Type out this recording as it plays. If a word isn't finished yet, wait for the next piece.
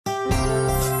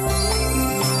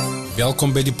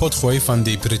Welkom by die potgooi van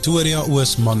die Pretoria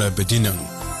Oos manne bediening.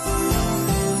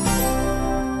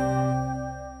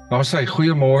 Daar sê,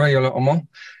 goeiemôre julle almal.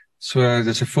 So, dit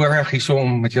is 'n voorreg hierso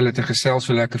om met julle te gesels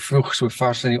so lekker vroeg, so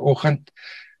vars in die oggend.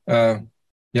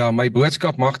 Ja, my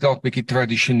boodskap mag dalk bietjie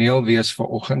tradisioneel wees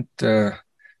vanoggend,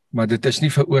 maar dit is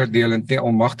nie veroordelend nie,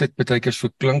 al mag dit baie keer so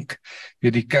klink.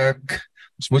 Hier die kerk,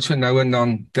 ons moet so nou en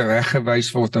dan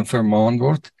tereggewys word en vermaan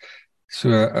word.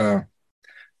 So,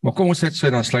 maar kom ons sit so,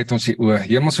 dan sluit ons die oë.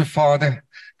 Hemelse Vader,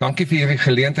 dankie vir hierdie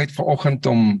geleentheid vanoggend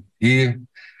om hier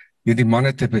die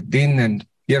manne te bedien, en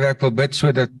Here, ek wil bid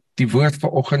sodat die woord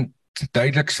vanoggend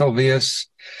duidelik sal wees,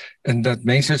 en dat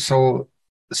mense sal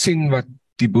sien wat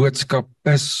die boodskap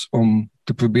is om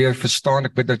te probeer verstaan.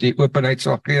 Ek bid dat jy openheid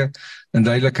sal gee en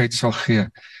duidelikheid sal gee.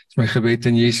 Dit is my gebed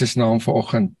in Jesus naam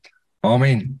vanoggend.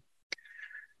 Amen.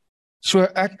 So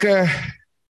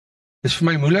is vir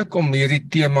my moeilik om hierdie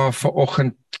tema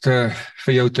vanoggend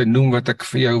vir jou te noem wat ek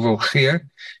vir jou wil gee.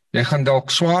 Jy gaan dalk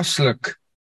swaaslik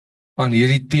aan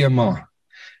hierdie tema.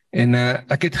 En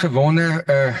ek het gewonder,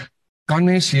 kan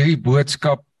mens hierdie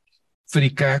boodskap vir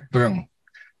die kerk bring?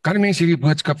 Kan mens hierdie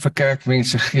boodskap vir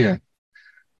kerkmense gee?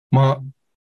 Maar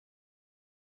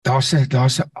daar's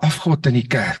 'n afgod in die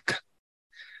kerk.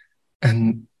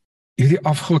 En hierdie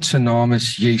afgod se naam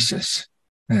is Jesus.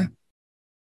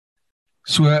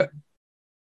 So,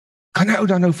 kan 'n ou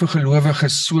dan nou vir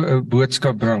gelowiges so 'n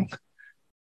boodskap bring?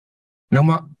 Nou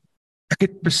maar, ek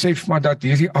het besef maar dat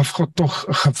hierdie afgod tog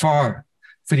 'n gevaar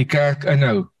vir die kerk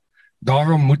inhou.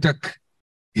 Daarom moet ek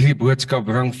hierdie boodskap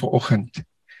bring vanoggend.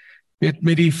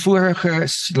 Met die vorige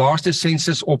laaste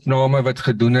sensusopname wat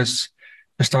gedoen is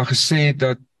daar gesê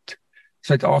dat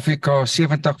Suid-Afrika,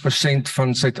 70%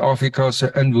 van Suid-Afrika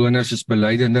se inwoners is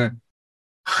belydende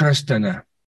Christene.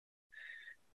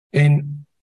 En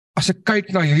as ek kyk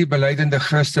na hierdie belydende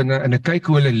Christene en ek kyk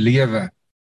hoe hulle lewe,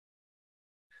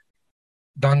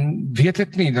 dan weet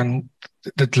ek nie,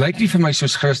 dit lyk nie vir my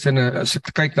soos Christene as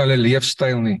ek kyk na hulle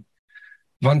leefstyl nie.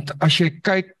 Want as jy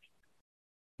kyk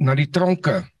na die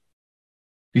tronke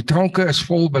is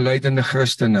vol belydende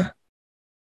Christene.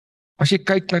 As jy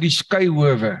kyk na die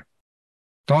skeihowe,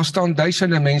 daar staan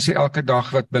duisende mense elke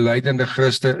dag wat belydende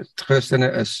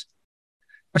Christene is.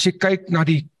 As jy kyk na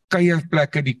die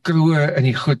kuierplekke, die kroë en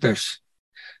die goeters,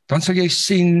 dan sal jy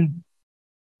sien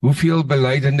hoeveel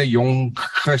belydende jong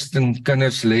Christen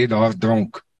kinders lê daar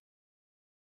dronk.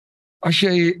 As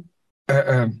jy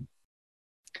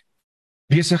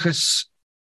besig is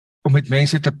om met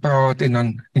mense te praat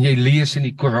en jy lees in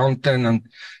die koerante en dan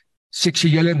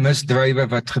seksuele misdrywe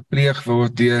wat gepleeg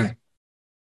word deur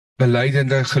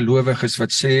belydende gelowiges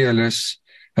wat sê hulle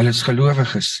is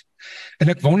gelowiges. En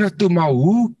ek wonder toe, maar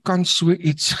hoe kan so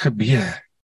iets gebeur?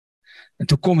 En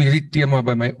toe kom hierdie tema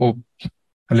by my op.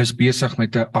 Hulle is besig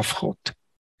met 'n afgod.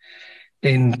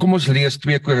 En kom ons lees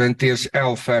 2 Korintiërs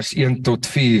 11 vers 1 tot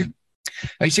 4.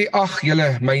 Hy sê, ag,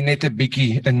 julle my net 'n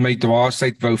bietjie in my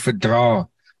dwaasheid wou verdra.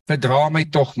 Verdra my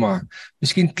tog maar.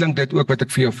 Miskien klink dit ook wat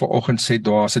ek vir jou vanoggend sê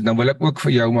dwaasheid. Dan wil ek ook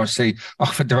vir jou maar sê,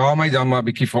 ag, verdra my dan maar 'n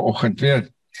bietjie vanoggend,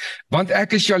 weet. Want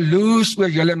ek is jaloers oor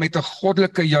julle met 'n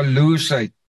goddelike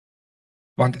jaloesheid.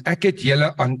 Want ek het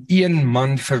julle aan een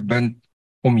man verbind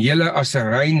om julle as 'n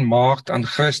rein maagd aan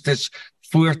Christus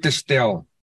voor te stel.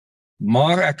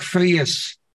 Maar ek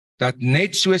vrees dat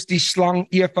net soos die slang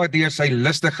Eva deur sy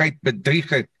listigheid bedrieg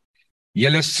het,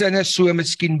 julle sinne so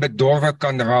miskien bedorwe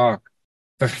kan raak,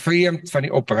 vervreemd van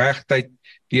die opregtheid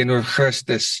teenoor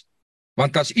Christus.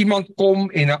 Want as iemand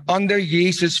kom en 'n ander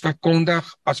Jesus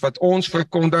verkondig as wat ons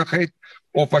verkondig het,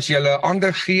 of as julle 'n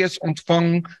ander gees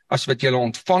ontvang as wat julle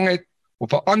ontvang het,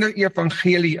 of 'n ander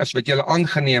evangelie as wat julle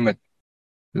aangeneem het,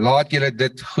 laat julle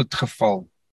dit goed geval.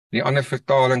 Die ander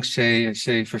vertaling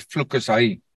sê vervloek is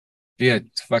hy,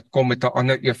 weet, wat kom met 'n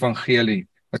ander evangelie,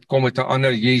 wat kom met 'n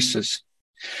ander Jesus.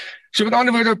 So met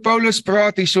ander woorde, Paulus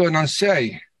praat hier so en dan sê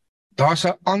hy, daar's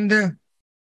 'n ander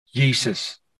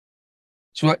Jesus.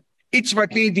 So iets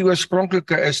wat nie die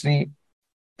oorspronklike is nie,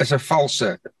 is 'n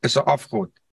valse, is 'n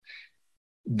afgod.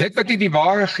 Dit wat nie die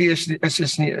ware gees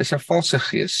is 'n valse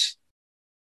gees.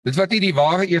 Dit wat nie die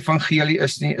ware evangelie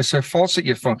is nie, is 'n valse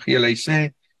evangelie. Hy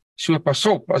sê, so pas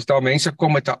op, as daar mense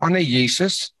kom met 'n ander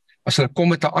Jesus, as hulle kom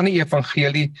met 'n ander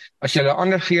evangelie, as julle 'n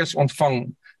ander gees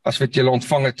ontvang, as wat julle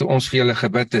ontvang het toe ons vir julle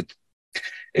gebid het.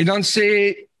 En dan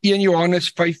sê 1 Johannes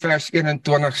 5 vers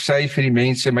 21, sê vir die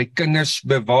mense, my kinders,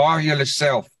 bewaar julle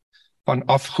self van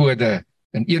afgode.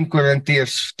 En 1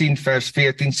 Korintiërs 10 vers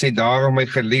 14 sê, daarom my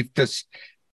geliefdes,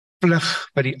 plig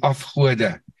by die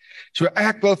afgode. So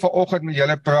ek wil vanoggend met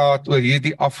julle praat oor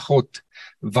hierdie afgod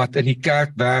wat in die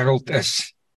kerkwêreld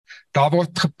is. Daar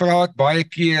word gepraat baie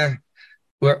keer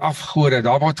oor afgode,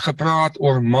 daar word gepraat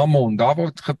oor Mammon, daar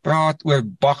word gepraat oor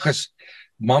Bacchus.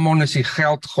 Mammon is die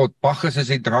geldgod, Bacchus is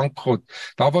die drankgod.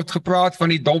 Daar word gepraat van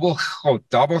die dobbelgod,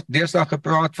 daar word deesdae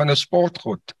gepraat van 'n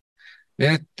sportgod.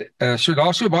 So daar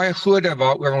is so baie gode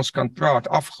waaroor ons kan praat,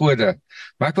 afgode.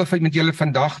 Maar ek wil met julle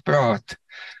vandag praat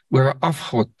oor 'n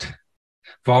afgod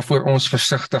waarvoor ons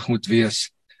versigtig moet wees.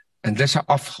 En dis 'n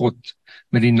afgod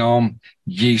met die naam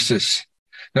Jesus.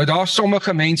 Nou daar is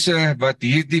sommige mense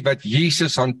wat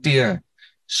Jesus hanteer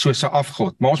soos 'n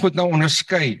afgod. Maar ons moet nou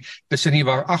onderskei tussen die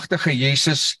waaragtige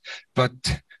Jesus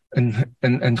wat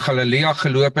in Galilea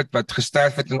geloop het, wat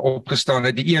gesterf het en opgestaan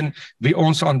het, die een wie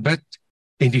ons aanbid,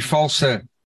 en die valse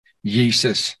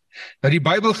Jesus. Nou die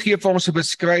Bybel gee vir ons 'n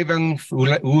beskrywing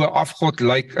hoe 'n afgod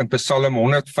lyk in Psalm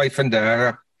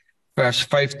 135 vers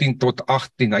 15 tot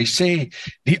 18. Hy sê,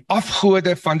 die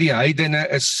afgode van die heidene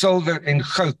is silwer en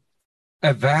goud,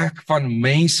 'n werk van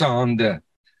mensehande.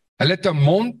 Hulle het 'n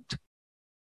mond,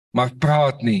 maar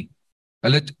praat nie.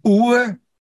 Hulle het oë,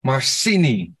 maar sien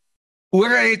nie.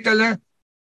 Ore het hulle,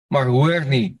 maar hoor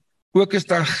nie. Ook is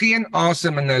daar geen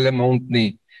asem in hulle mond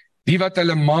nie. Die wat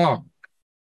hulle maak,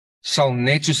 sal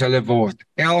net soos hulle word.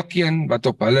 Elkeen wat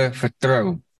op hulle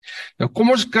vertrou. Nou kom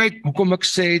ons kyk hoekom ek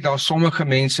sê daar sommige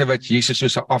mense wat Jesus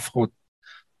soos 'n afgod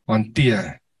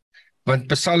hanteer. Want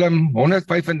Psalm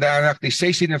 135, die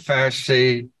 16de vers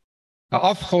sê, 'n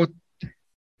afgod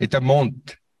het 'n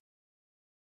mond,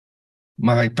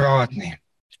 maar hy praat nie.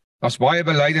 Daar's baie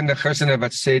belydende Christene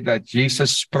wat sê dat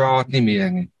Jesus praat nie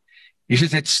meer nie.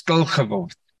 Jesus het stil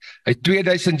geword. Hy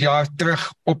 2000 jaar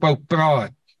terug ophou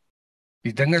praat.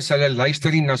 Die ding is, hulle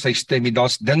luister nie na sy stem nie.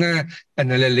 Daar's dinge in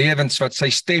hulle lewens wat sy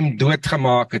stem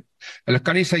doodgemaak het. Hulle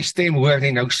kan nie sy stem hoor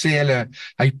nie. Nou sê hulle,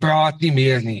 hy praat nie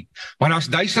meer nie. Maar daar's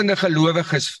duisende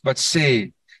gelowiges wat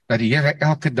sê dat die Here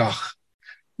elke dag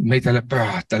met hulle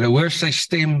praat. Hulle hoor sy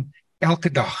stem elke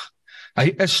dag.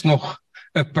 Hy is nog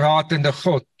 'n pratende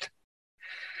God.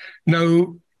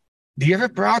 Nou, die Here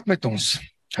praat met ons.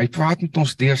 Hy praat met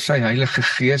ons deur sy Heilige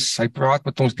Gees, hy praat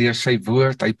met ons deur sy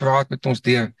woord, hy praat met ons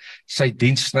deur sy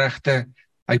diensknegte,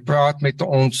 hy praat met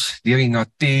ons deur die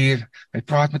natuur, hy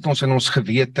praat met ons in ons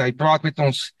gewete, hy praat met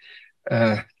ons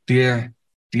deur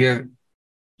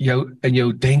jou in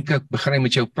jou denke, begin hy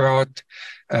met jou praat.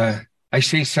 Hy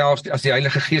sê selfs as die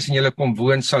Heilige Gees in julle kom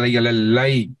woon, sal hy julle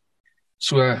lei.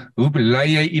 So, hoe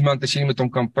lei hy iemand as jy nie met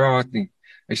hom kan praat nie?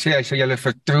 Hy sê julle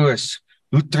vertroos.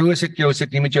 Hoe troos ek jou as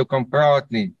ek nie met jou kan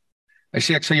praat nie? Hy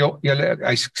sê hy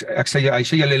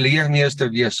sê julle leermeester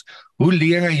wees. Hoe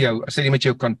leer hy jou as hy nie met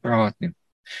jou kan praat nie?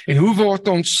 En hoe word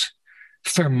ons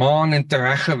vermaan en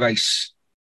tereggewys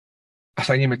as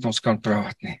hy nie met ons kan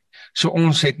praat nie? So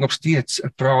ons het nog steeds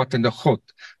 'n pratende God,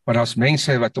 maar daar's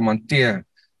mense wat hom hanteer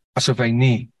asof hy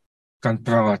nie kan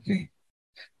praat nie.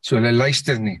 So hulle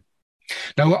luister nie.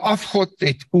 Nou 'n afgod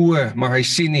het oë, maar hy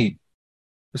sien nie.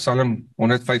 Psalm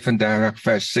 135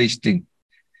 vers 16.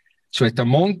 So hy het 'n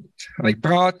mond, en hy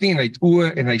praat nie, en hy het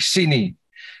oë en hy sien nie.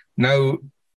 Nou,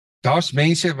 daar's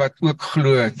mense wat ook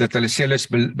glo dat hulle sê hulle is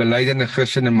belydende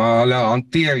Christene, maar hulle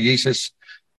hanteer Jesus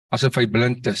asof hy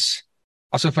blind is,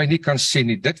 asof hy nie kan sien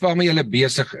nie. Dit waarmee hulle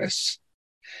besig is.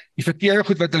 Die verkeerde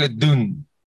goed wat hulle doen,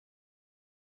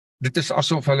 dit is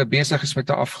asof hulle besig is met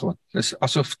 'n afgod. Dit is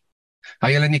asof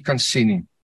hy hulle nie kan sien nie.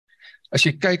 As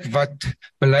jy kyk wat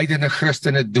belydende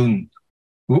Christene doen,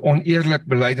 hoe oneerlik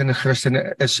belydende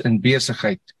Christene is in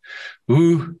besigheid,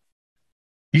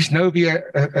 hier's nou weer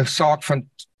 'n saak van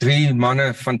 3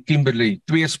 manne van Kimberley,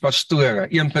 2 pastore,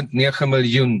 1.9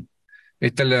 miljoen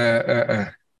het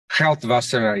hulle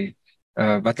geldwassery,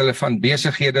 wat hulle van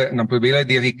besighede, en dan probeer hulle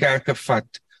deur die kerke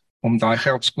vat, om daai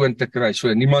geld skoon te kry.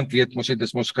 So niemand weet mos dit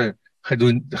is mos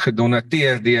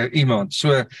gedonateer deur iemand.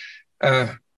 So,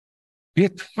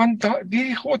 weet, want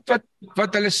die God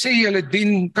wat hulle sê hulle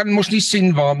dien, kan mos nie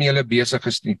sien waarmee hulle besig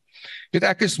is nie. Weet,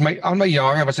 al my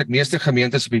jare was ek meeste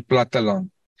gemeentes op die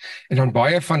platteland. En dan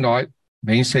baie van daai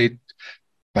mense het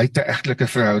buiteegtelike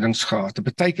verhoudings gehad. En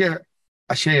partykeer,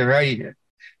 as jy ry,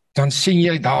 dan sien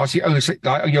jy, daar as die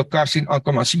ou jou kar sien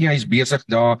aankom, dan sien jy hy's besig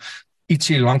daar,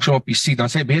 ietsie langsom op die sien, dan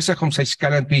is hy besig om sy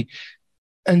skelmpie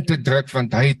in te druk,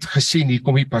 want hy het gesien, hier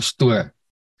kom die pastoor.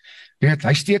 Weet,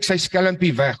 hy steek sy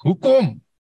skelmpie weg. Hoekom?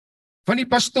 Want die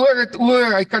pastoor het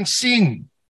oor, hy kan sien.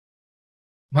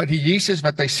 Maar die Jesus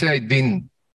wat hy sê hy dien,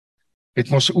 het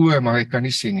mos oor, maar hy kan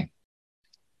nie sien nie.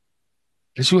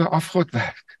 Dis hoe 'n afgod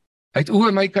werk. Hy het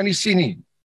oor, maar hy kan nie sien nie.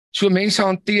 So mense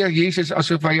hanteer Jesus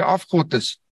asof hy 'n afgod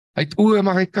is. Hy het oor,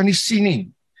 maar hy kan nie sien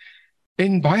nie.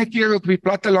 En baie keer op die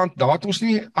platteland, daar het ons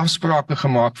nie afsprake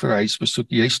gemaak vir huisbesoek.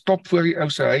 Jy stop voor die ou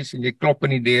se huis en jy klop in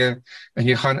die deur en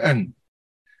jy gaan in.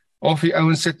 Of die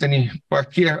ouens sit in die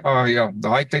parkeerarea,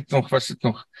 daai tyd nog was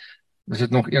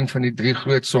dit nog een van die 3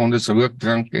 groot sondes, rook,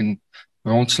 drink en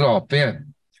rondslaap,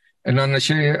 En dan as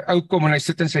jy ou kom en hy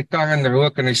sit in sy kar en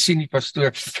rook en hy sien die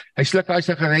pastoor, hy sluk hy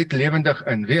sigaret lewendig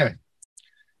in,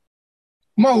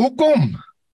 Maar hoekom?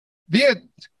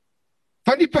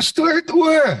 Van die pastoor het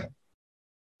oë.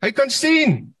 Hy kan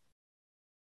sien.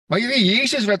 Maar hierdie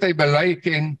Jesus wat hy bely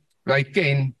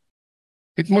ken,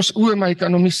 het mos oë, maar hy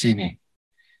kan hom nie sien nie.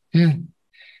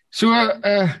 So,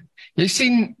 jy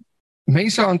sien,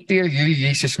 mense hanteer hierdie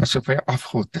Jesus asof hy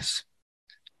afgod is.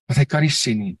 Want hy kan nie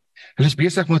sien nie. Hulle is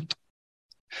besig met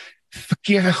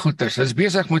verkeerde goeders, hulle is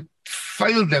besig met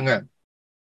vuil dinge.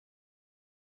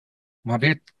 Maar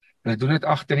hulle doen dit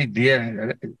agter die deur,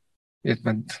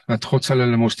 want God sal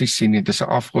hulle mos nie sien nie, dit is 'n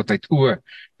afgod, hy het oë,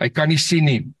 hy kan nie sien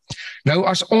nie. Nou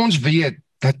as ons weet,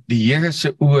 dat die Here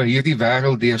se oë hierdie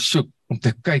wêreld deursoek, om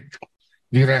te kyk,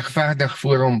 wie regverdig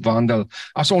voor hom wandel,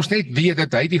 as ons net weet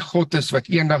dat hy die God is, wat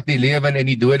eendag die lewende en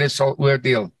die dode sal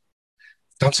oordeel,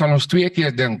 dan sal ons 2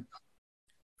 keer dink,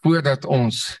 voordat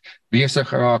ons besig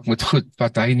raak met goed,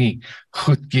 wat hy nie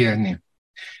goedkeur nie.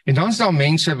 En dan is daar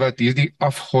mense wat hierdie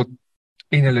afgod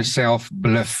en hulle self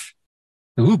bluf.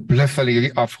 Hoe bluf hulle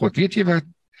hierdie afgod? Weet jy wat?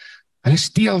 Hulle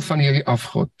steel van hierdie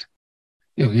afgod.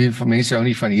 Hier van mense hou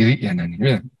nie van hierdie ene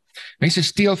nie. Mense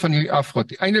steel van hierdie afgod.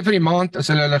 Die einde van die maand, as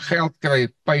hulle geld kry,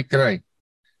 py kry,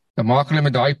 dan maak hulle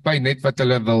met daai py net wat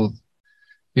hulle wil.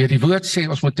 Die woord sê,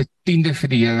 ons moet 'n 10de vir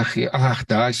die Here gee. Ag,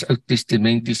 daar is Ou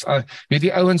Testamenties.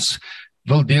 Die ouens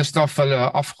wil deesdae vir hulle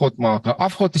 'n afgod maak. 'n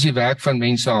Afgod is die werk van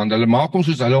mense aan. Hulle maak hom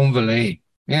soos hulle hom wil hê.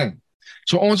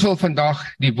 So ons wil vandag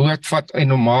die woord vat en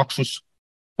hom maak soos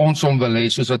ons hom wil hê,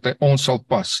 soos wat hy ons sal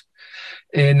pas.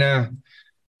 En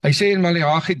hy sê in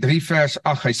Maleagi 3 vers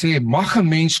 8, hy sê, mag 'n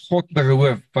mens God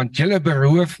beroof, want julle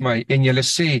beroof my, en julle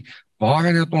sê,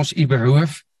 waarin het ons u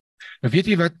beroof? Nou weet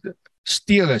jy wat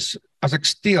steel is? As ek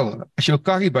steel, as jou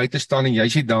kar hier buite staan en jy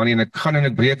sê daar nie, en ek gaan en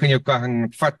ek breek in jou kar en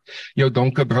ek vat jou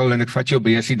donkerbril en ek vat jou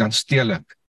beursie, dan steel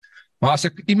ek. Maar as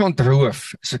ek iemand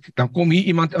roof, dan kom hier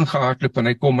iemand ingehardloop en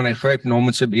hy kom en hy gryp hom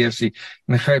in sy beursie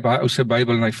en hy gryp daai ou se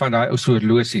Bybel en hy vat daai ou se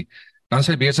horlosie, dan is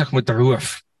hy besig met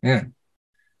roof.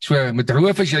 So met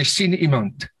roof as jy sien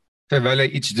iemand terwyl hy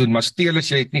iets doen, maar steel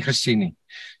as jy het nie gesien nie.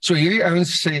 So hierdie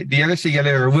ouens sê, die Here sê,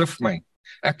 julle roof my.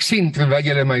 Ek sien terwyl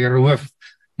julle my roof.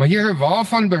 Maar Here,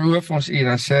 waarvan beroof ons u?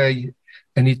 Dan sê hy,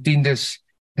 in die 10des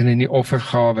en in die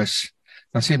offergawes.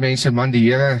 Dan sê mense, man,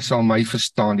 die Here sal my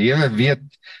verstaan. Die Here weet,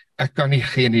 ek kan nie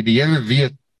gee nie. Die Here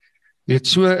weet,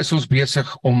 so is ons besig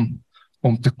om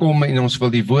te kom en ons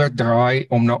wil die woord draai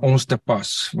om na ons te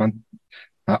pas. Want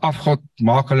afgod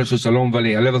maak hulle soos hulle hom wil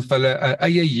hê. Hulle wil vir hulle 'n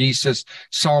eie Jesus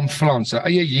saamflans, 'n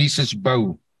eie Jesus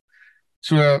bou.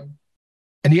 So,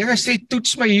 en die Here sê,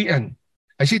 toets my hierin.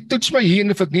 Hy sê, toets my hier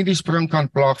en of ek nie die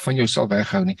springkant plaag van jou sal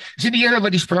weghou nie. Is nie die Here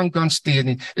wat die springkant stuur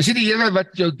nie. Is nie die Here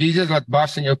wat jou Jesus laat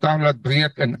bars en jou kar laat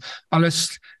breek en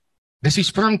alles. Dis die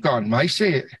springkant. Maar hy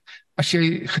sê, as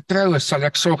jy getrou is, sal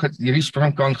ek sorg dat hierdie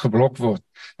springkant geblok word.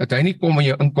 Dat hy nie kom en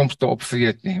jou inkomste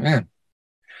opvreet nie.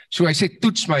 So hy sê,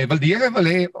 toets my. Die Here wil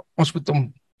hê, ons moet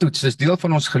hom toets. Dis deel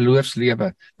van ons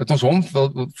geloofslewe. Dat ons hom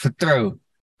wil vertrou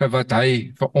vir wat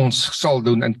hy vir ons sal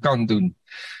doen en kan doen.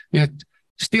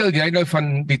 Steel jy nou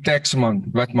van die taxman,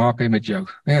 wat maak hy met jou?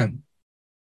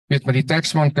 Maar die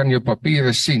taxman kan jou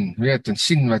papiere sien, en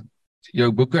sien wat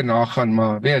jou boeke nagaan,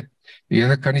 maar die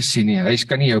Here kan nie sien nie, hy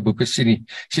kan nie jou boeke sien nie,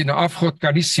 sê nou afgod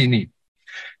kan nie sien nie.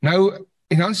 Nou,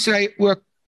 en dan sê hy ook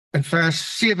in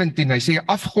vers 17, hy sê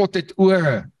afgod het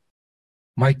ore,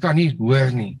 maar hy kan nie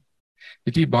hoor nie.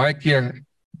 Weet jy, baie keer,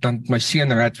 dan my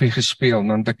seun rugby gespeel,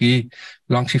 dan het ek hier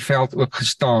langs die veld ook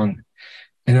gestaan,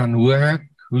 en dan hoor ek,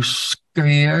 hoe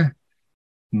skree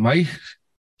my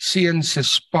seun se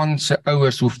span se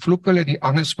ouers, hoe vloek hulle die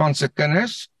ander span se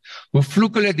kinders, hoe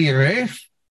vloek hulle die ref,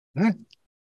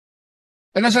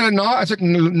 en as ek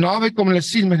naby kom, hulle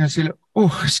sien my, dan sê hulle,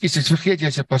 ekskuus, ek vergeet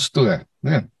jy's 'n pastoor,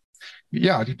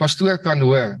 ja, die pastoor kan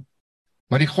hoor,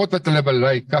 maar die God wat hulle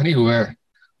bely, kan nie hoor,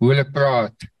 hoe hulle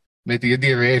praat, met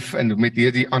hierdie ref, en met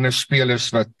hierdie ander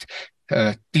spelers, wat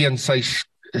teen sy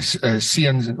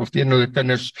seuns of teen hulle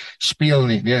kinders speel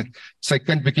nie, sy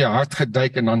kind bietjie hard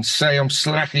geduik en dan sê hy hom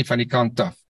sleg nie van die kant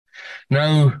af.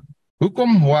 Nou,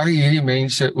 hoekom worry hierdie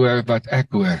mense oor wat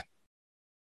ek hoor?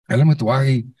 Hulle moet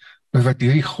worry oor wat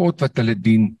hierdie God wat hulle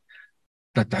dien,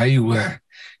 dat hy hoor.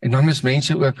 En dan is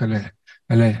mense ook,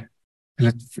 hulle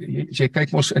jy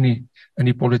kyk mos in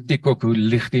die politiek ook, hoe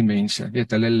lieg die mense,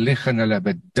 hulle lieg en hulle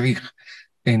bedrieg,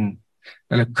 en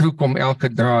hulle kroek om elke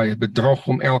draai, bedrog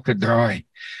om elke draai.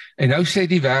 En nou sê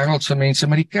die wêreldse mense,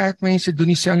 maar die kerkmense doen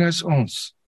dieselfde as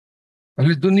ons.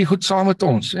 Hulle doen nie goed saam met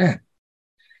ons,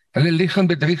 Hulle lieg en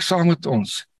bedrieg saam met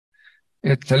ons.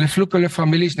 Hulle vloek hulle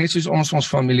families net soos ons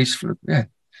families vloek,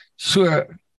 So,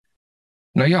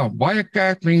 nou ja, baie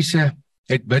kerkmense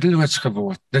het biddeloos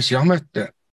geword. Dis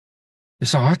jammerte.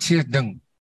 Dis 'n hartseer ding.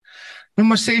 Nou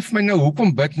maar sê vir my nou,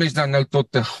 hoekom bid mens dan nou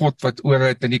tot 'n God wat oor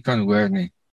het en nie kan hoor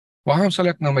nie? Waarom sal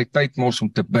ek nou my tyd mors om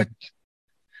te bid?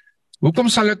 Hoekom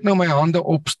sal ek nou my hande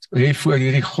ophef voor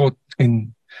hierdie God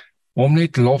en hom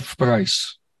net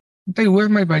lofprys? Want hy hoor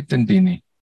my buitendien nie.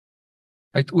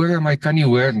 Hy het ore, maar hy kan nie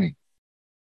hoor nie.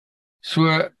 So,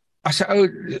 as 'n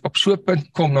ou op so 'n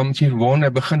punt kom, dan moet jy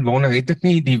begin wonder, het ek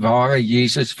nie die ware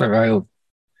Jesus verruil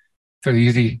vir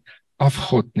hierdie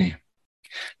afgod nie?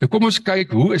 Nou kom ons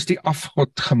kyk, hoe is die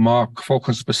afgod gemaak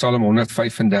volgens Psalm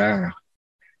 135?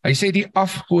 Hy sê die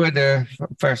afgode,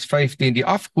 vers 15, die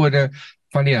afgode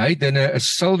van die heidene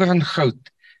is silwer en goud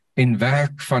en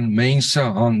werk van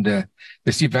mensehande.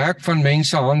 Dis die werk van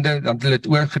mensehande, dan hulle dit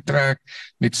oorgetrek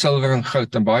met silwer en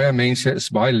goud. En baie mense is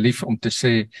baie lief om te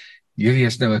sê, hierdie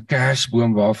is nou 'n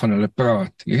kersboom waarvan hulle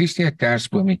praat. Hierdie is nie 'n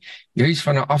kersboom nie. Hierdie is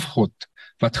van 'n afgod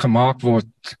wat gemaak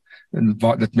word, en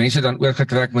dat mense dan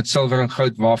oorgetrek met silwer en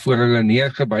goud waarvoor hulle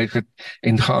neergebuig het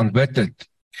en geaanbid het.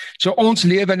 So ons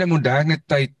lewe in 'n moderne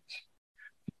tyd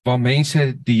waar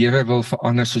mense die Here wil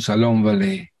verander soos hulle hom wil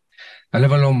hê. Hulle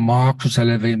wil hom maak soos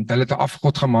hulle wil. Hulle het 'n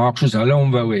afgod gemaak soos hulle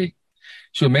hom wou hê.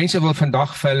 So mense wil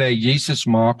vandag vir hulle Jesus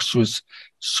maak soos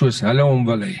hulle hom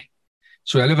wil hê.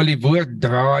 So hulle wil die woord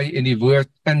draai en die woord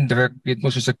indruk, weet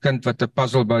mos soos 'n kind wat 'n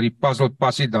puzzle bou, die puzzle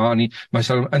pas nie daar nie, maar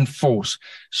sal hom invors.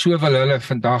 So wil hulle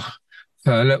vandag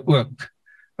vir hulle ook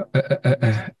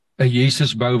 'n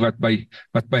Jesus bou wat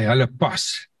by hulle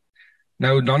pas.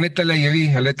 Nou dan het hulle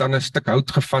het dan 'n stuk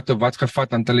hout gevat of wat gevat,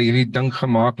 dan het hulle hierdie ding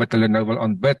gemaak wat hulle nou wil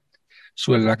aanbid.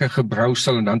 So lekker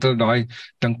gebrousel en dan het hulle daai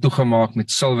ding toegemaak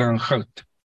met silwer en goud.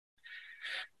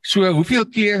 So hoeveel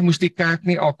keer moes die kerk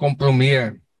nie al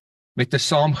kompromieer met 'n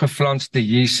saamgeflanste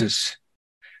Jesus?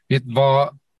 Weet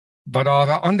waar daar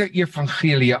 'n ander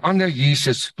evangelie, 'n ander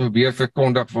Jesus probeer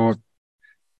verkondig word,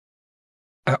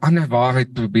 'n ander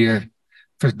waarheid probeer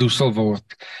verdoesel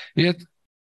word. Weet,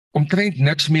 omtrent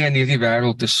niks meer in hierdie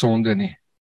wêreld is sonde nie.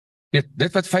 Weet,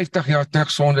 dit wat 50 jaar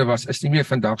terug sonde was, is nie meer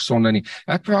vandag sonde nie.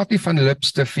 Ek praat nie van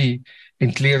lipstifie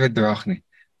en kleredrag nie.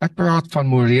 Ek praat van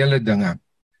morele dinge.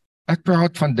 Ek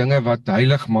praat van dinge wat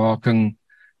heiligmaking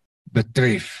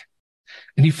betref.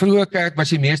 In die vroeë kerk was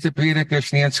die meeste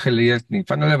predikers nie eens geleerd nie.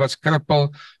 Van hulle was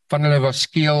krippel, van hulle was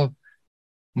skeel.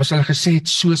 Maar hulle gesê het,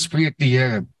 so spreek die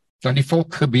Here. Dan die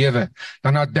volk gebewe,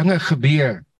 dan het dinge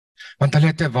gebeur. Want hulle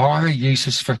het 'n ware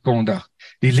Jesus verkondig.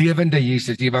 Die lewende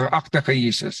Jesus, die waaragtige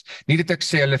Jesus. Nie dat ek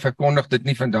sê hulle verkondig dit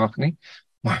nie vandag nie,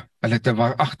 maar hulle het 'n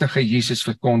waaragtige Jesus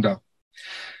verkondig.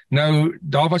 Nou,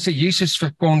 daar was 'n Jesus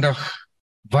verkondig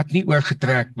wat nie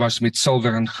oorgetrek was met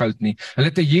silwer en goud nie. Hulle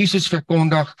het 'n Jesus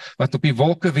verkondig wat op die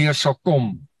wolke weer sal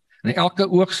kom. En elke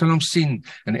oog sal hom sien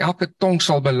en elke tong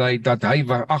sal bely dat hy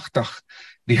waaragtig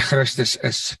die Christus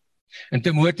is. En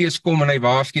Timoteus kom en hy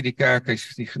waarsku die kerk,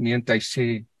 die gemeente, hy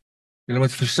sê, julle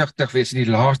moet versigtig wees in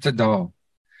die laaste dae.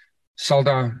 Sal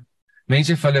daar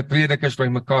mense vir hulle predikers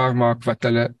bymekaar maak wat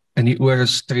hulle in die ore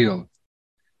streel.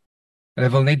 Hulle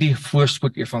wil net die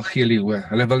voorspoed evangelie hoor.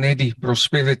 Hulle wil net die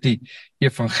prosperity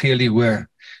evangelie hoor.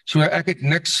 So ek het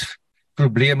niks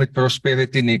probleem met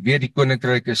prosperity nie. Ek weet die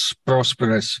koninkryk is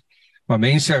prosperous, maar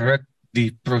mense ruk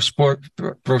die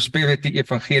prosperity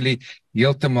evangelie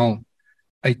heeltemal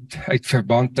uit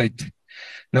verband uit.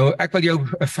 Nou ek wil jou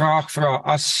 'n vraag vra,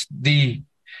 as die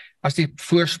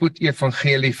voorspoed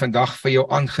evangelie vandag vir jou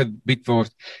aangebied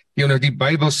word, jy nou die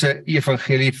Bybelse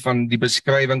evangelie van die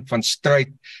beskrywing van stryd,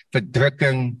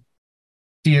 verdrukking,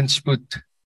 teenspoed,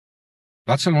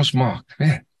 wat sal ons maak?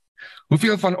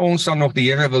 Hoeveel van ons sal nog die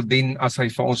Here wil dien as hy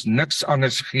vir ons niks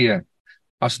anders gee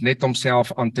as net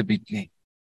homself aan te bied nie?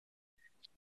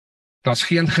 Daar's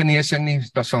geen genesing nie,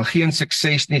 daar sal geen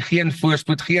sukses nie, geen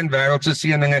voorspoed, geen wêreldse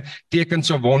seëninge, tekens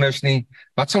of wonders nie.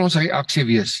 Wat sal ons reaksie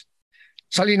wees?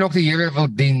 Sal jy nog die Here wil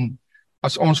dien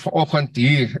as ons vanoggend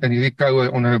hier in hierdie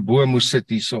koue onder 'n boom moes sit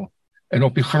hierso en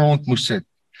op die grond moes sit?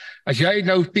 As jy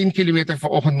nou 10 km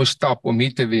vanoggend moes stap om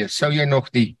hier te wees, sou jy nog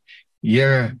die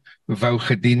Here wou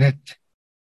gedien het?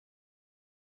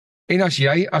 En as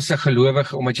jy as 'n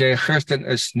gelowige, omdat jy 'n Christen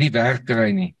is, nie werk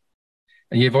kry nie,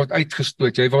 en jy word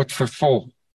uitgestoot, jy word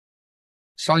vervolg,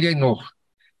 sal jy nog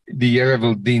die Here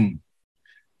wil dien?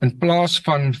 In plaas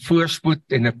van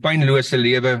voorspoed en 'n pynlose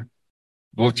lewe,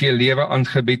 word jy 'n lewe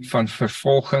aangebied van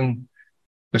vervolging,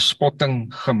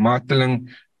 bespotting, gemarteling,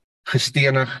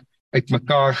 gestenig,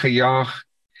 uitmekaar gejaag.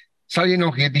 Sal jy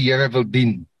nog die Here wil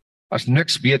dien, as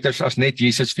niks beters as net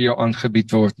Jesus vir jou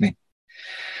aangebied word nie?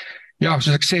 Ja,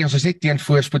 soos ek sê, ons is nie teen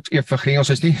voorspoed evangelie, ons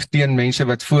is nie teen mense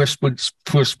wat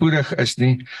voorspoedig is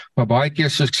nie, maar baie keer,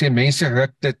 soos ek sê, mense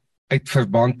ruk dit uit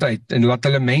verband uit, en laat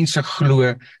hulle mense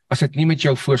glo, as dit nie met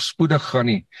jou voorspoedig gaan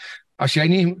nie. As jy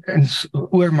nie in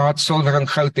oormaat silwer en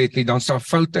goud het nie, dan is daar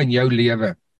fout in jou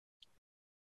lewe.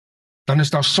 Dan is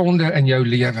daar sonde in jou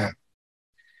lewe.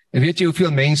 En weet jy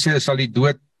hoeveel mense is al die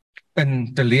dood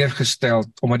in teleurgesteld,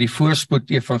 omdat die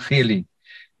voorspoed evangelie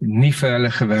nie vir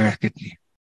hulle gewerk het nie.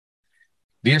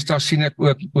 Deesdae sien ek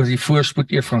ook oor die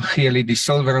voorspoed evangelie, die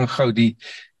silwer en goud,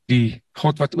 die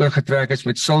God wat oorgetrek is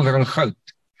met silwer en goud,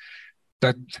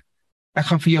 dat ek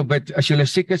gaan vir jou bid, as jy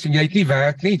siek is en jy het nie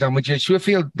werk nie, dan moet jy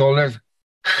soveel dollar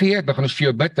gee, dan gaan ons vir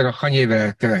jou bid en dan gaan jy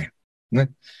werk kry. Nee?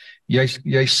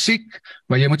 Jy siek,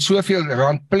 maar jy moet soveel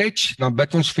rand pledge, dan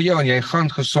bid ons vir jou en jy gaan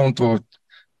gesond word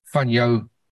van jou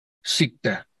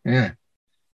siekte. Ja.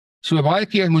 So baie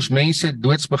keer moes mense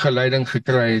doodsbegeleiding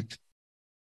gekry het,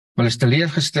 maar hulle is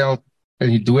teleurgesteld in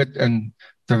die dood in,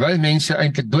 terwyl mense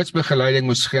eintlik doodsbegeleiding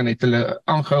moes gee, het hulle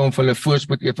aangehou om vir hulle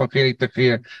voorspoed evangelie te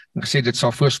gee, en gesê dit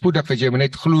sal voorspoedig wees, jy moet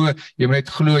net glo, jy moet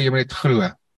net glo, jy moet net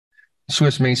glo. So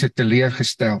is mense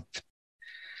teleurgesteld.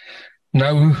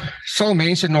 Nou, sal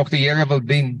mense nog die Here wil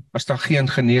dien, as daar geen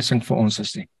genesing vir ons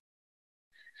is nie.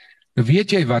 Nou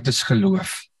weet jy wat is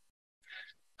geloof?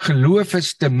 Geloof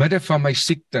is te midde van my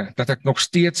siekte, dat ek nog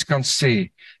steeds kan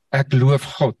sê, ek loof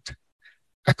God,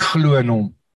 ek glo in hom.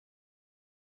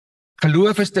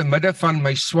 Geloof is te midde van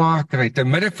my swaarkry, te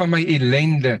midde van my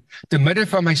ellende, te midde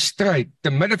van my stryd, te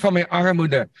midde van my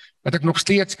armoede, dat ek nog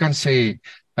steeds kan sê,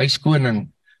 hy is koning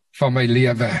van my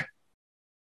lewe.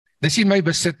 Dis nie my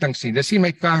besittings nie, dis nie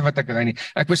my kar wat ek ry nie,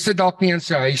 ek besit dalk nie in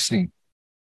sy huis nie,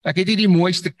 ek het nie die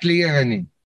mooiste klere nie,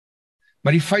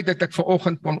 maar die feit dat ek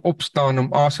vanoggend kon opstaan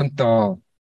om asem te haal,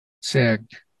 sê ek,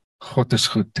 God is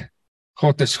goed,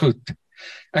 God is goed.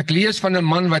 Ek lees van 'n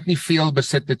man wat nie veel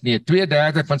besit het nie,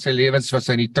 2/3 van sy lewens was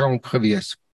hy in die tronk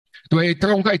gewees. Toe hy uit die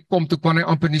tronk uitkom, toe kon hy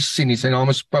amper nie sien nie, sy naam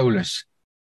is Paulus.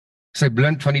 Sy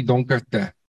blind van die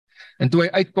donkerte. En toe hy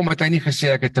uitkom, het hy nie gesê,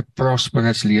 ek het 'n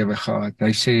prosperous lewe gehad.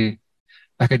 Hy sê,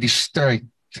 ek het die stryd,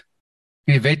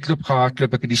 die wedloop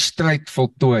gehardloop, ek het die stryd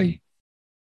voltooi.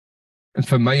 En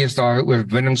vir my is daar 'n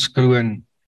oorwinningskroon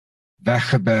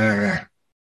weggebêre.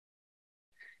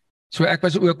 So ek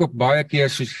was ook op baie keer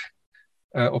soos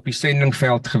op die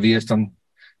sendingveld gewees, dan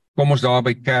kom ons daar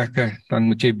by kerke, dan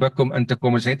moet jy buk om in te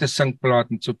kom, is net 'n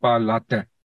sinkplaat met so 'n paar latte.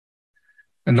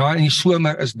 En daar in die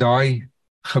somer is daai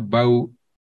gebou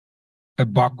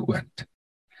 'n bakoond.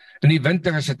 In die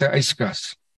winter is dit 'n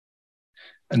yskas.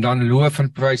 En dan loof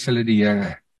en prys hulle die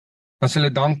Here. Dan is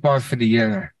hulle dankbaar vir die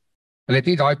Here. Hulle het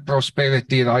nie daai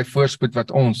prosperity, daai voorspoed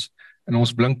wat ons in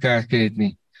ons blinkkerke het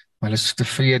nie, maar hulle is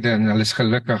tevrede en hulle is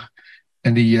gelukkig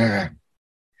in die Here.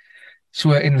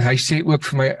 So, en hy sê ook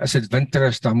vir my, as dit winter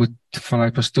is, dan moet van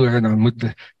die pastore, dan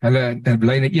moet hulle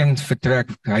bly in een vertrek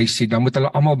huisie, dan moet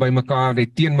hulle almal by mekaar lê,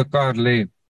 teen mekaar lê,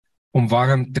 om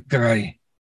warm te kry.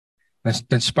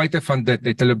 Ten spyte van dit,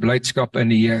 het hulle blydskap in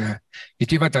die Here.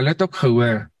 Weet jy wat, hulle het ook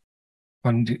gehoor,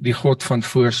 van die God van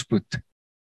voorspoed.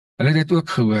 Hulle het dit ook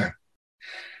gehoor.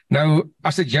 Nou,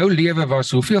 as dit jou lewe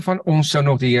was, hoeveel van ons sou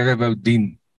nog die Here wou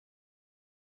dien?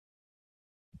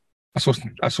 As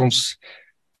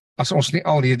ons nie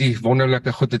al hierdie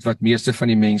wonderlike goed het wat meeste van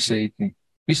die mense het nie.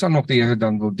 Wie sal nog die Here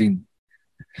dan wil dien?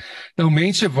 Nou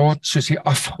mense word soos die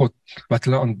afgod wat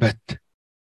hulle aanbid.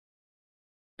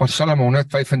 Psalm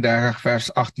 135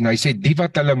 vers 8, en hy sê, die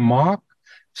wat hulle maak,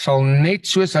 sal net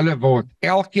soos hulle word,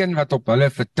 elkeen wat op hulle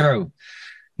vertrou.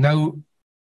 Nou,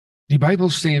 die Bybel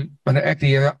sê, wanneer ek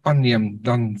die Here aanneem,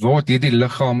 dan word hierdie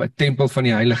liggaam 'n tempel van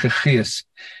die Heilige Gees,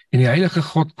 en die Heilige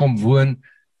God kom woon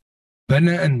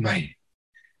binne in my.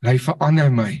 Hy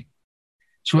verander my.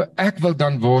 So ek wil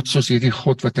dan word soos hierdie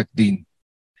God wat ek dien.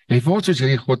 Jy word soos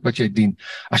hierdie God wat jy dien.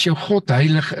 As jou God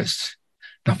heilig is,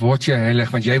 dan word jy heilig,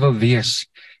 want jy wil wees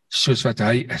soos wat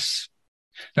hy is.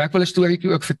 Nou ek wil 'n storieetjie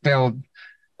ook vertel.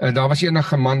 Daar was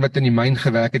enige man wat in die myn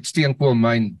gewerk het,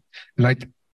 steenkoolmyn.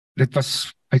 Dit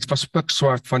was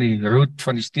pikswart van die roet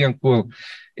van die steenkool,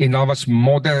 en daar was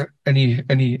modder in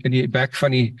die bek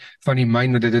van die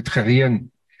myn, want dit het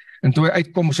gereën. En toe hy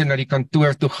uitkom, moes hy na die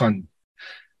kantoor toe gaan,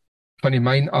 van die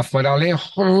myn af, maar daar lê 'n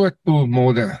groot poel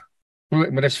modder,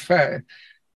 maar dit is ver.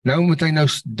 Nou moet hy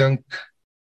dink,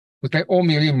 moet hy om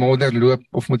hierdie modder loop,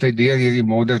 of moet hy deur hierdie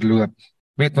modder loop?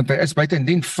 Weet, want hy is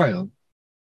buitendien vuil.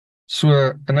 So,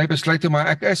 en hy besluit, maar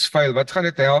ek is vuil, wat gaan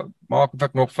dit maak of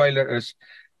ek nog vuiler is?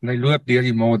 En hy loop deur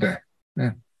die modder.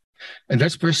 Ja. En dit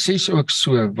is presies ook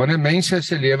so, wanneer mense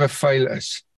se lewe vuil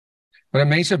is, wanneer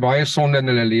mense baie sonde in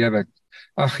hulle lewe het,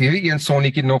 ag hierdie een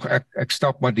sonnetjie nog, ek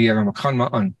stap maar deur en ek gaan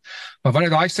maar aan. Maar wanneer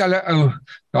daai selfe ou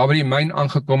daar by die myn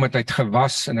aangekom het, hy het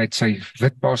gewas en hy het sy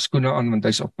wit paar skoene aan, want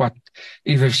hy's op pad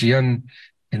iewers heen,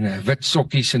 en 'n wit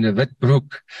sokkies en 'n wit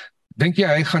broek, dink jy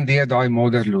hy gaan deur daai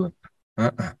modder loop?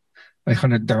 Hy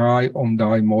gaan 'n draai om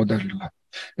daai modder loop.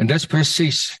 En dis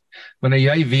presies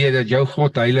wanneer jy weet dat jou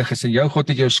God heilig is en jou God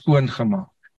het jou skoon gemaak,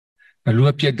 dan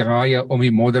loop jy draaie om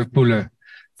die modderpoele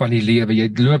van die lewe. Jy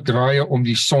loop draaie om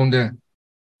die sonde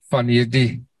van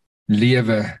hierdie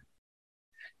lewe.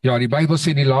 Ja, die Bybel sê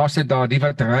in die laaste dae, die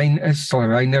wat rein is, sal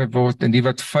reiner word, en die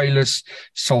wat vuil is,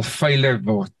 sal vuiler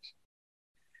word.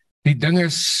 Die ding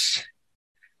is,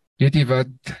 weet jy wat,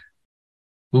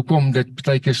 hoekom dit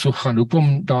baie keer so gaan,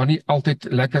 hoekom daar nie altyd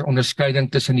lekker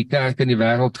onderskeiding tussen die kerk en die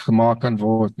wêreld gemaak kan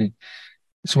word nie.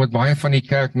 So wat baie van die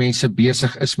kerkmense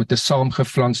besig is met 'n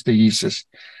saamgeflanste Jesus.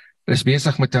 Hulle is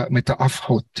besig met 'n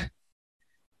afgod.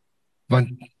 Want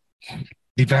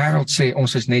die wêreld sê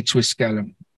ons is net so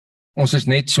skelm. Ons is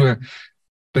net so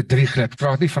bedrieglik. Ek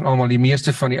praat nie van almal, die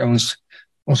meeste van die ouens,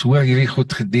 ons hoor hierdie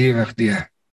goed gedurig deur.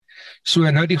 So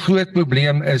nou die groot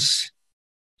probleem is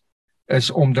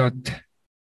omdat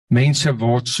mense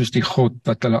word soos die God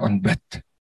wat hulle aanbid.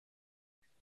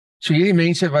 So hierdie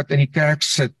mense wat in die kerk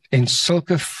sit en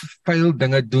sulke vuil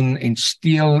dinge doen en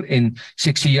steel en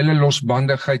seksuele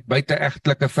losbandigheid,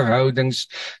 buiteegtelike verhoudings,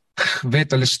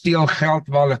 weet hulle steel geld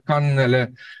waar hulle kan,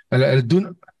 hulle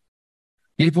doen.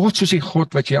 Jy word soos die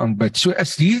God wat jy aanbid. So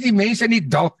is hierdie mense nie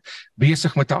dalk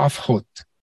besig met 'n afgod.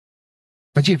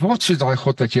 Want jy word soos daai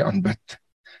God wat jy aanbid.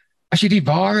 As jy die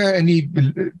ware en die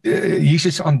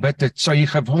Jesus aanbid het, sou jy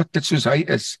geword het soos hy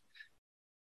is.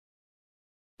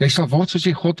 Jy sal word soos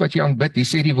die God wat jy aanbid, hy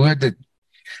sê die woord dit.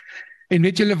 En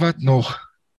weet julle wat nog?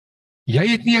 Jy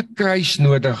het nie 'n kruis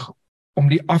nodig om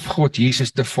die afgod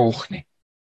Jesus te volg nie.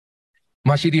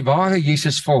 Maar as jy die ware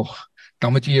Jesus volg,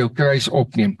 dan moet jy jou kruis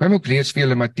opneem. Kom ek lees vir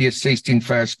julle Matteus 16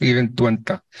 vers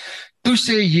 24. Toe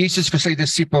sê Jesus vir sy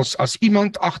disippels, as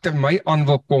iemand agter my aan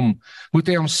wil kom, moet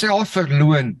hy homself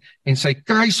verloon en sy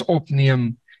kruis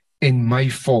opneem en my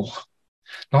volg.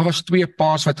 Daar was 2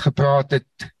 paas wat gepraat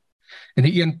het, en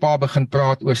die een pa begin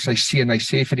praat oor sy seun. Hy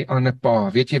sê vir die ander pa,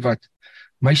 weet jy wat,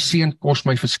 my seun kos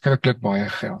my verskriklik baie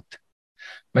geld.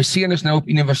 My seun is nou op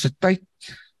universiteit,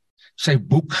 sy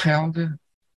boekgelde,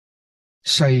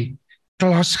 sy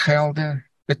klasgelde,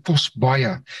 dit kos baie.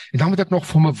 En dan moet ek nog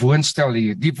vir hom 'n woonstel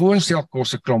hier. Die woonstel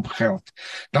kos 'n klomp geld.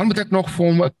 Dan moet ek nog vir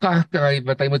hom 'n kar kry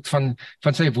wat hy moet van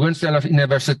sy woonstel af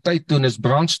universiteit doen, is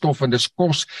brandstof en dis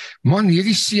kos. Man,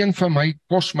 hierdie seun van my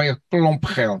kos my 'n klomp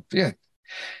geld, weet.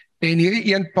 En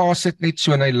hierdie een pa sit net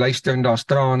so en hy luister en daar's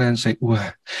trane in sy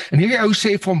oë. En hierdie ou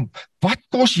sê vir hom, wat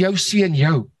kos jou seun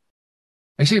jou?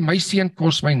 Hy sê, my seun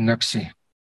kos my niks nie.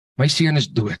 My seun is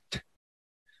dood.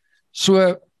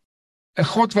 So, 'n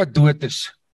God wat dood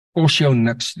is, kos jou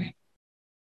niks nie.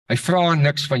 Hy vra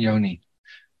niks van jou nie.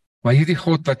 Maar hierdie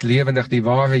God wat lewendig, die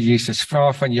ware Jesus,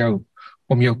 vra van jou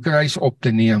om jou kruis op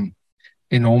te neem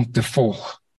en hom te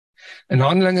volg. In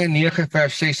Handelinge 9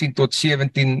 vers 16 tot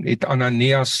 17 het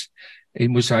Ananias,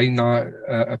 en moes hy na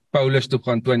Paulus toe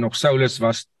gaan toe hy nog Saulus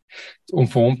was, om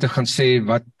vir hom te gaan sê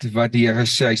wat die Here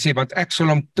sê. Hy sê, want ek sal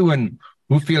hom toon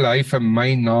hoeveel hy vir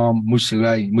my naam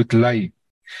moet lei.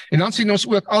 En dan sien ons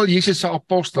ook al Jesus se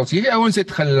apostels. Hierdie ouens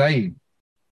het gelei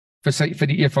vir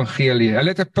die evangelie. Hulle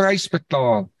het 'n prys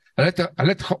betaal. Hulle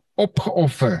het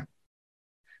opgeoffer.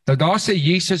 Nou daar sê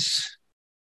Jesus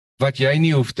wat jy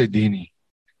nie hoef te dien nie.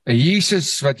 'n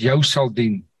Jesus wat jou sal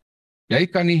dien. Jy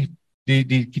kan nie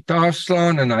die gitaar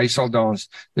slaan en hy sal dans.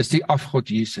 Dis die afgod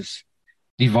Jesus.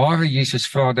 Die ware Jesus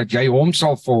vra dat jy hom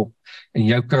sal volg en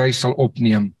jou kruis sal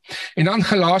opneem. En dan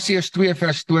Galasiërs 2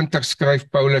 vers 20 skryf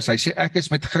Paulus, hy sê ek is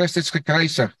met Christus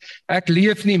gekruisig. Ek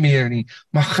leef nie meer nie,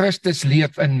 maar Christus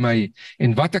leef in my.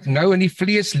 En wat ek nou in die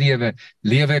vlees lewe,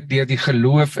 lewe ek deur die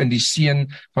geloof in die Seun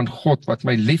van God wat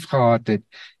my liefgehad het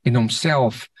en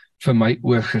homself vir my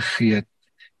oorgegee het.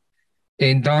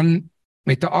 En dan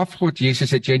met 'n afgod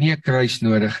Jesus het jy nie 'n kruis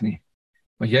nodig nie,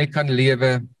 maar jy kan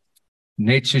lewe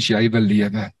net soos jy wil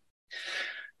lewe.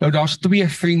 Nou daar's 2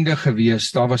 vriende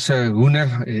gewees. Daar was 'n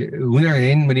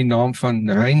hoenderhen met die naam van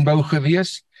Rainbow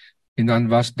gewees, en dan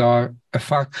was daar 'n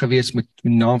vark gewees met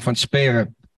die naam van Sparrow.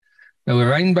 Nou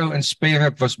Rainbow en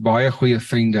Sparrow was baie goeie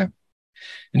vriende.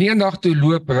 En eendag toe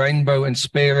loop Rainbow en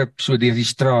Sparrow so deur die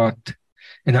straat,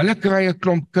 en hulle kry 'n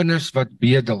klomp kinders wat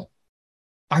bedel.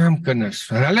 Arm kinders.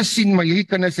 En hulle sien maar hierdie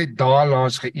kinders het daar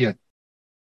laas geëet.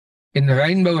 En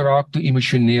Rainbow raak toe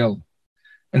emosioneel.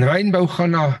 En Rainbow gaan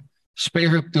na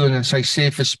Sparrow toe en sy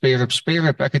sê vir Sparrow,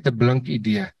 Sparrow, ek het 'n blink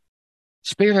idee.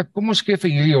 Sparrow, kom ons gee vir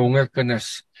hierdie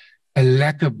hongerkinders 'n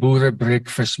lekker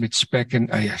boerebreakfast met spek en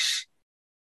eiers.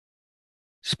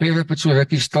 Sperrit het so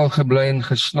rukkie stil gebly en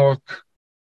gesnork,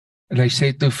 en hy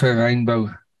sê toe vir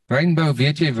Rainbow,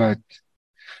 weet jy wat?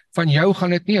 Van jou gaan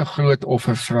dit nie 'n groot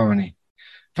offer vra nie.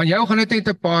 Van jou gaan dit net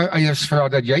 'n paar eiers vra,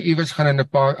 dat jy iewers gaan in 'n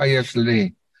paar eiers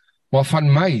lê. Maar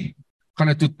van my gaan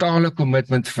 'n totale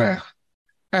commitment verg.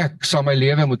 Ek sal my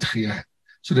lewe moet gee,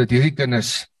 sodat hierdie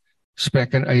kinders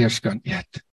spek en eiers kan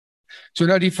eet. So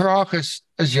nou die vraag is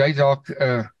jy dalk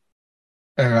 'n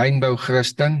Rainbow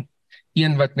Christen,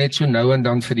 een wat net so nou en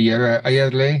dan vir die Here 'n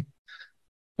eier lê,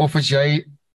 of is jy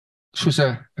soos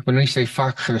 'n, ek wil nie sê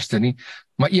vark Christen nie,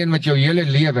 maar een wat jou hele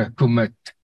lewe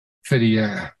commit vir die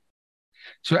Here.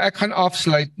 So ek gaan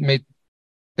afsluit met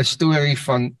 'n storie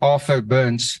van Arthur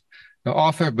Burns. Nou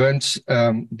Arthur Burns,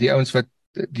 die ouens wat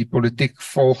die politiek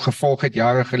gevolg het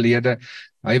jare gelede,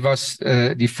 hy was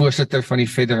die voorsitter van die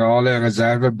Federale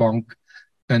Reservebank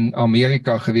in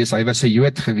Amerika gewees. Hy was 'n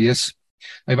Jood gewees.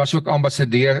 Hy was ook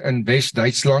ambassadeur in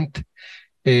Wes-Duitsland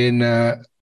en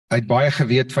hy het baie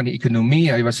geweet van die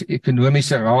ekonomie. Hy was 'n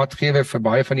ekonomiese raadgewer vir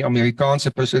baie van die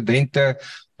Amerikaanse presidente,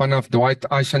 vanaf Dwight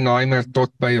Eisenhower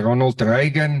tot by Ronald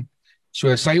Reagan.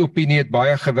 So sy opinie het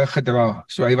baie gewig gedra.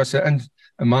 So hy was 'n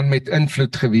man met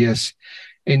invloed gewees.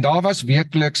 En daar was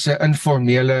weekliks 'n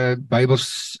informele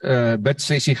Bybels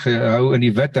bidsessie gehou in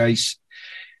die Withuis.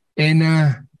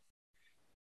 En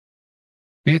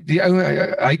weet die ou,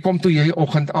 hy kom toe hierdie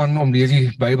oggend aan om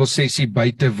hierdie Bybelsessie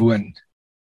by te woon.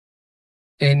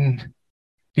 En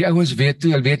die ouens weet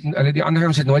toe, hulle die ander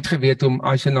ouens het nooit geweet hoe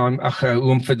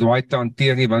om vir Dwight te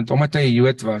hanteer nie, want omdat hy 'n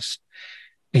Jood was.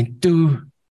 En toe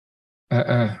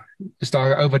is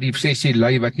daar 'n ou wat die sessie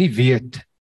lei wat nie weet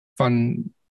van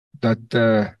dat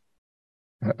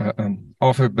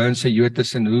Arthur Burns 'n Jood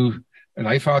is en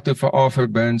hy vra toe vir Arthur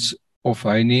Burns of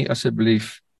hy nie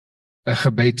asseblief 'n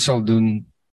gebed sal doen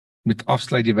met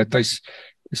afsluit die Withuis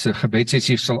is 'n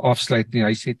gebedsessie sal afsluit nie.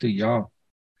 Hy sê toe ja.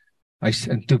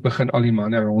 En toe begin al die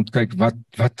manne rondkyk,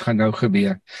 wat gaan nou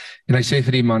gebeur? En hy sê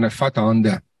vir die manne, vat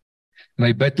hande. En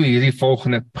hy bid toe hierdie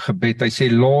volgende gebed. Hy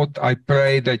sê, Lord, I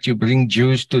pray that you bring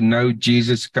Jews to know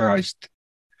Jesus Christ.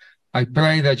 I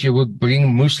pray that you would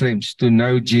bring Muslims to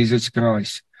know Jesus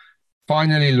Christ.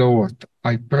 Finally, Lord,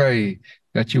 I pray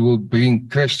that you will bring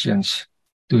Christians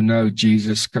to know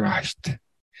Jesus Christ.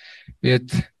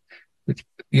 Weet,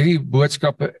 hierdie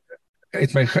boodskappe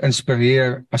het my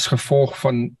geïnspireer as gevolg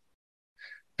van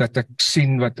dat ek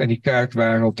sien wat in die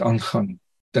kerkwêreld aangaan.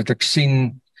 Dat ek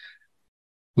sien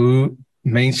hoe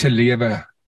mense lewe,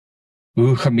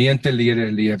 hoe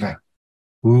gemeentelede lewe,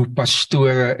 hoe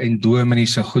pastore en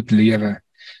dominees se goed lewe.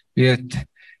 Weet,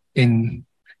 en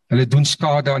hulle doen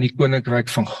skade aan die koninkryk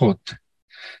van God.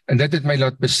 En dit het my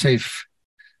laat besef,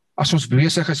 as ons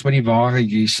besig is met die ware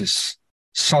Jesus,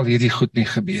 sal hierdie goed nie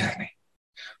gebeur nie.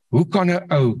 Hoe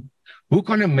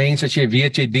kan 'n mens, as jy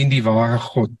weet jy dien die ware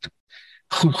God,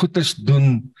 goeders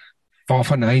doen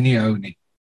waarvan hy nie hou nie?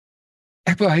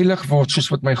 Ek wil heilig word soos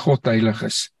wat my God heilig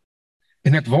is.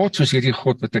 En ek word soos hierdie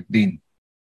God wat ek dien.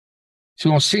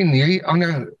 So ons sien, hierdie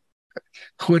ander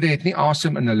gode het nie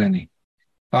asem in hulle nie.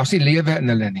 Daar is nie lewe in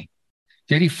hulle nie.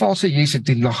 Jy die valse Jesus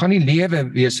dien, dan gaan nie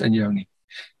lewe wees in jou nie.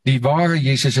 Die ware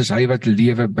Jesus is hy wat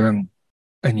lewe bring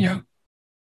in jou.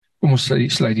 Kom ons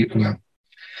sluit die oë.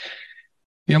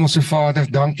 Hemelse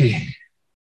Vader, dankie.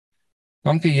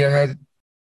 Dankie Here,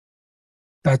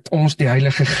 dat ons die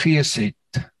Heilige Gees het.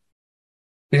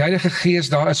 Die Heilige Gees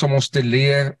daar is om ons te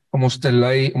leer, om ons te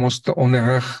lei, om ons te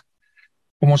onderrig,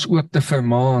 om ons ook te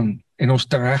vermaan en ons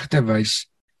tereg te wys.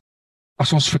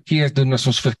 As ons verkeerd doen, as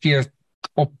ons verkeerd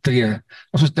optree,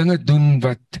 as ons dinge doen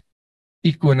wat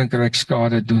U koninkryk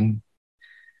skade doen.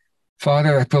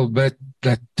 Vader, ek wil bid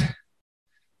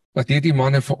dat hierdie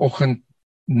manne vanoggend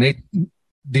net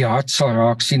die hart sal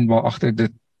raak sien waar agter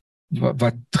dit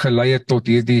wat gelei het tot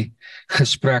hierdie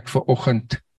gesprek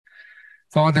vanoggend.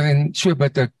 Vader, en so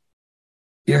bid ek,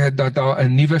 Here, dat daar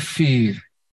 'n nuwe vuur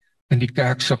in die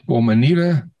kerk sal kom, 'n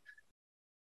nuwe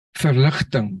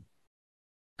verligting,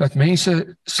 dat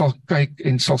mense sal kyk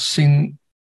en sal sien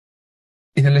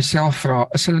en hulle self vra,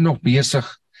 is hulle nog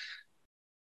besig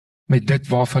met dit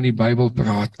waarvan die Bybel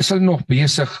praat? Is hulle nog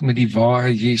besig met die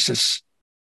ware Jesus?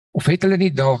 Of het hulle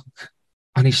nie dalk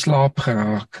aan die slaap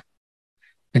geraak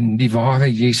en die ware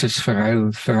Jesus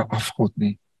verruil vir 'n afgod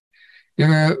nie?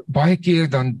 Here, baie keer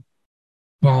dan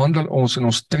behandel ons en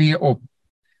ons tree op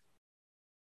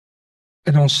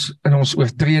in ons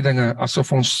oortredinge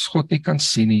asof ons God nie kan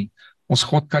sien nie. Ons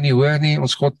God kan nie hoor nie,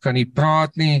 ons God kan nie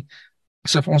praat nie,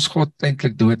 asof ons God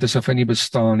eintlik dood is of hy nie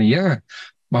bestaan nie. Here,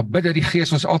 maar bid dat die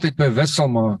Gees ons altyd bewus sal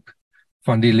maak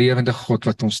van die lewende God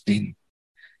wat ons dien.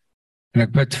 En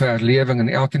ek bid vir herlewing in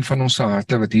elkeen van ons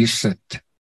harte wat hier sit.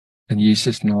 In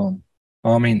Jesus naam.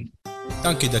 Amen.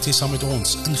 Dankie dat jy saam met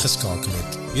ons ingeskakel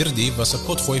het. Hierdie was 'n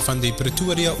potgooi van die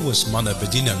Pretoria Oos manne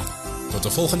bediening. Tot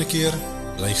 'n volgende keer,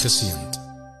 bly geseënd.